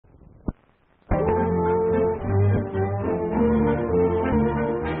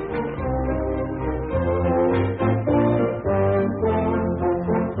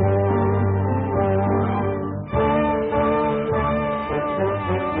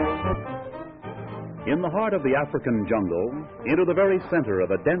In the heart of the African jungle, into the very center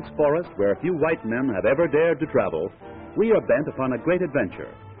of a dense forest where few white men have ever dared to travel, we are bent upon a great adventure.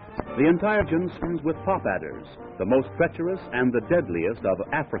 The entire region swims with pop adders, the most treacherous and the deadliest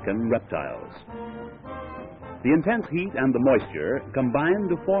of African reptiles. The intense heat and the moisture combine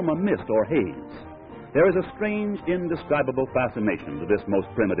to form a mist or haze. There is a strange, indescribable fascination to this most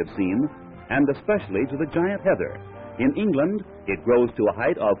primitive scene, and especially to the giant heather. In England, it grows to a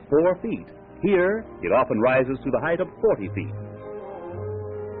height of 4 feet. Here, it often rises to the height of 40 feet.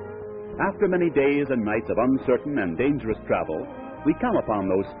 After many days and nights of uncertain and dangerous travel, we come upon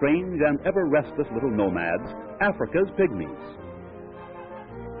those strange and ever-restless little nomads, Africa's pygmies.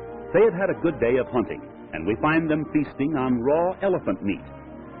 They have had a good day of hunting, and we find them feasting on raw elephant meat.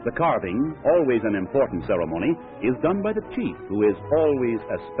 The carving, always an important ceremony, is done by the chief, who is always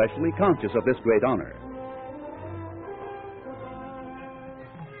especially conscious of this great honor.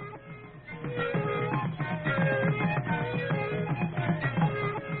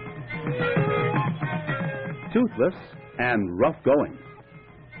 Toothless and rough going.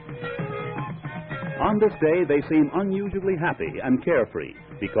 On this day, they seem unusually happy and carefree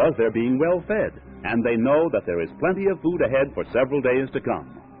because they're being well fed, and they know that there is plenty of food ahead for several days to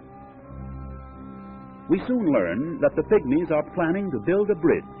come. We soon learn that the pygmies are planning to build a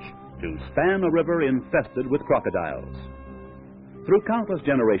bridge to span a river infested with crocodiles. Through countless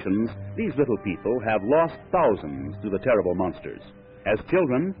generations, these little people have lost thousands to the terrible monsters. As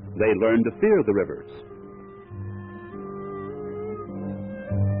children, they learn to fear the rivers.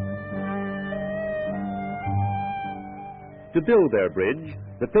 To build their bridge,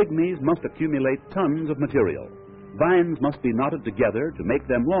 the pygmies must accumulate tons of material. Vines must be knotted together to make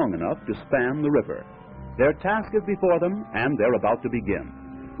them long enough to span the river. Their task is before them, and they're about to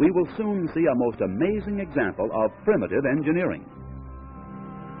begin. We will soon see a most amazing example of primitive engineering.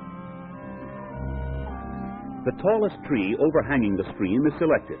 The tallest tree overhanging the stream is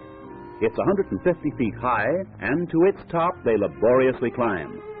selected. It's 150 feet high, and to its top they laboriously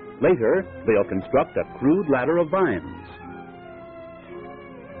climb. Later, they'll construct a crude ladder of vines.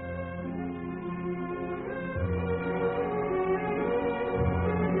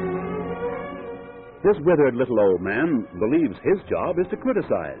 This withered little old man believes his job is to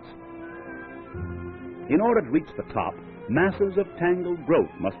criticize. In order to reach the top, masses of tangled growth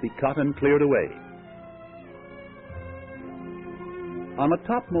must be cut and cleared away. On the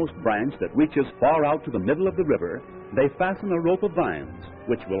topmost branch that reaches far out to the middle of the river, they fasten a rope of vines,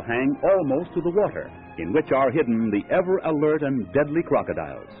 which will hang almost to the water, in which are hidden the ever-alert and deadly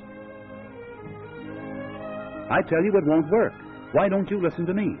crocodiles. I tell you it won't work. Why don't you listen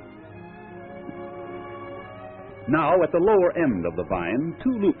to me? Now, at the lower end of the vine, 2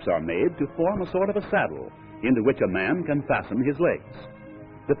 loops are made to form a sort of a saddle, into which a man can fasten his legs.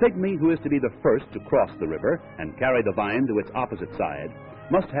 The pygmy who is to be the first to cross the river and carry the vine to its opposite side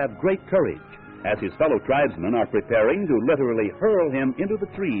must have great courage, as his fellow tribesmen are preparing to literally hurl him into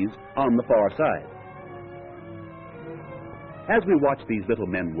the trees on the far side. As we watch these little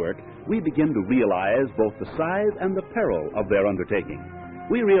men work, we begin to realize both the size and the peril of their undertaking.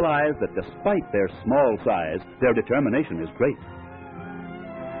 We realize that despite their small size, their determination is great.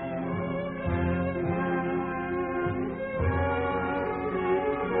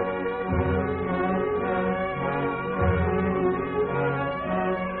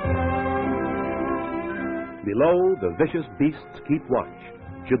 Below, the vicious beasts keep watch.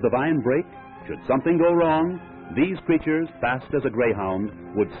 Should the vine break, should something go wrong, these creatures, fast as a greyhound,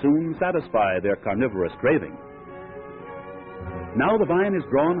 would soon satisfy their carnivorous craving. Now the vine is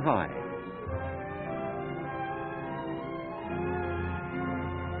drawn high.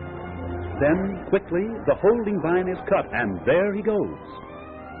 Then, quickly, the holding vine is cut, and there he goes.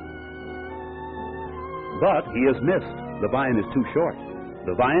 But he is missed. The vine is too short.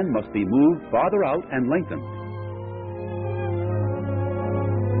 The vine must be moved farther out and lengthened.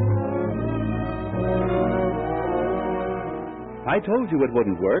 I told you it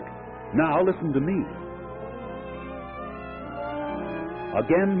wouldn't work. Now listen to me.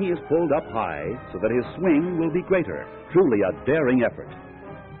 Again he is pulled up high so that his swing will be greater. Truly a daring effort.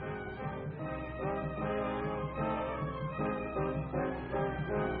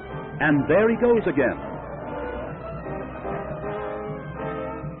 And there he goes again.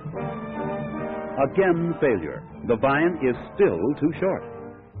 Again failure. The vine is still too short.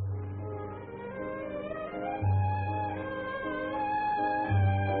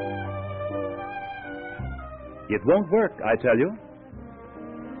 It won't work, I tell you.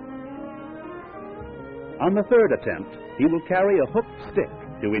 On the third attempt, he will carry a hooked stick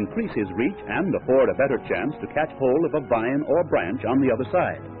to increase his reach and afford a better chance to catch hold of a vine or branch on the other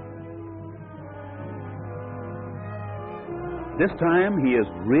side. This time he is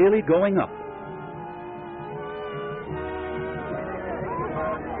really going up.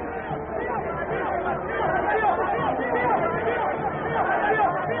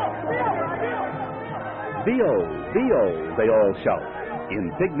 Vio, Vio, they all shout.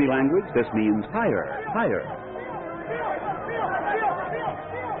 In Pygmy language, this means higher, higher.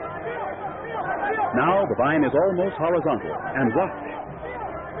 Now the vine is almost horizontal, and watch.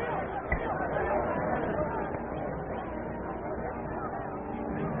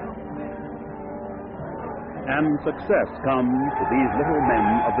 And success comes to these little men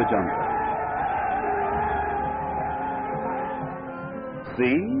of the jungle.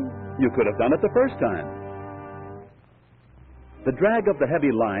 See? You could have done it the first time. The drag of the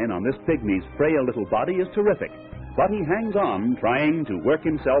heavy line on this pygmy's frail little body is terrific, but he hangs on, trying to work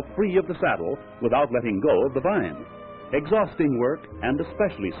himself free of the saddle without letting go of the vine. Exhausting work, and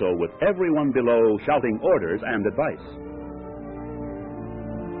especially so with everyone below shouting orders and advice.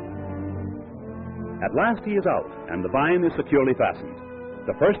 At last he is out, and the vine is securely fastened.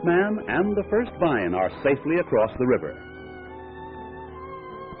 The first man and the first vine are safely across the river.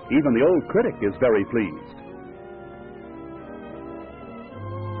 Even the old critic is very pleased.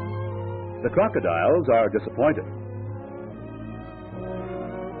 The crocodiles are disappointed.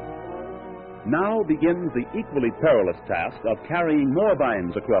 Now begins the equally perilous task of carrying more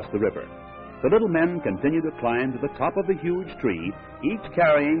vines across the river. The little men continue to climb to the top of the huge tree, each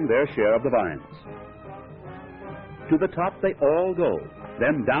carrying their share of the vines. To the top they all go,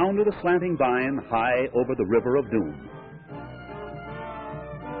 then down to the slanting vine high over the river of doom.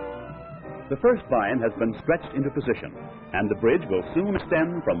 The first vine has been stretched into position, and the bridge will soon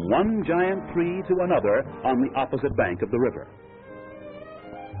extend from one giant tree to another on the opposite bank of the river.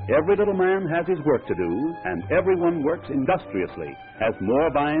 Every little man has his work to do, and everyone works industriously as more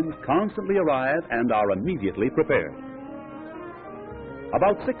vines constantly arrive and are immediately prepared.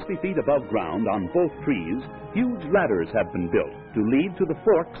 About 60 feet above ground on both trees, huge ladders have been built to lead to the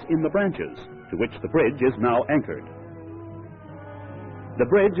forks in the branches, to which the bridge is now anchored. The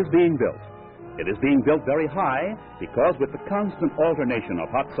bridge is being built. It is being built very high because with the constant alternation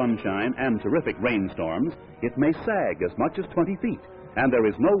of hot sunshine and terrific rainstorms, it may sag as much as 20 feet, and there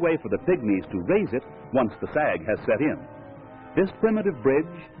is no way for the pygmies to raise it once the sag has set in. This primitive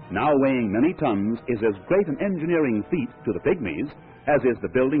bridge, now weighing many tons, is as great an engineering feat to the pygmies as is the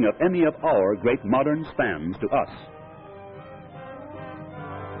building of any of our great modern spans to us.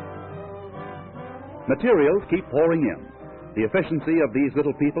 Materials keep pouring in. The efficiency of these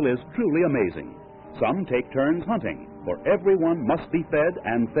little people is truly amazing. Some take turns hunting, for everyone must be fed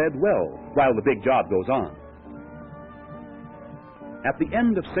and fed well while the big job goes on. At the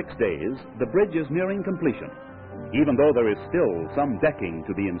end of 6 days, the bridge is nearing completion. Even though there is still some decking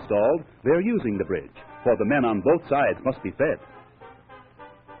to be installed, they're using the bridge, for the men on both sides must be fed.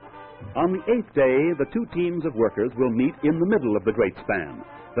 On the 8th day, the two teams of workers will meet in the middle of the great span,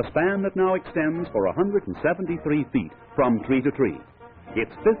 the span that now extends for 173 feet from tree to tree.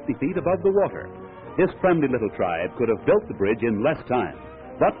 It's 50 feet above the water. This friendly little tribe could have built the bridge in less time,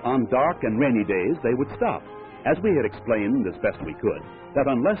 but on dark and rainy days they would stop, as we had explained as best we could,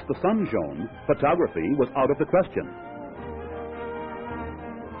 that unless the sun shone, photography was out of the question.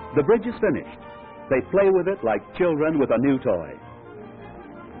 The bridge is finished. They play with it like children with a new toy.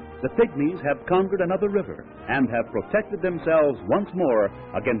 The pygmies have conquered another river and have protected themselves once more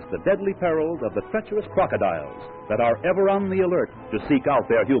against the deadly perils of the treacherous crocodiles that are ever on the alert to seek out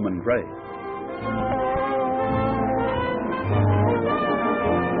their human prey.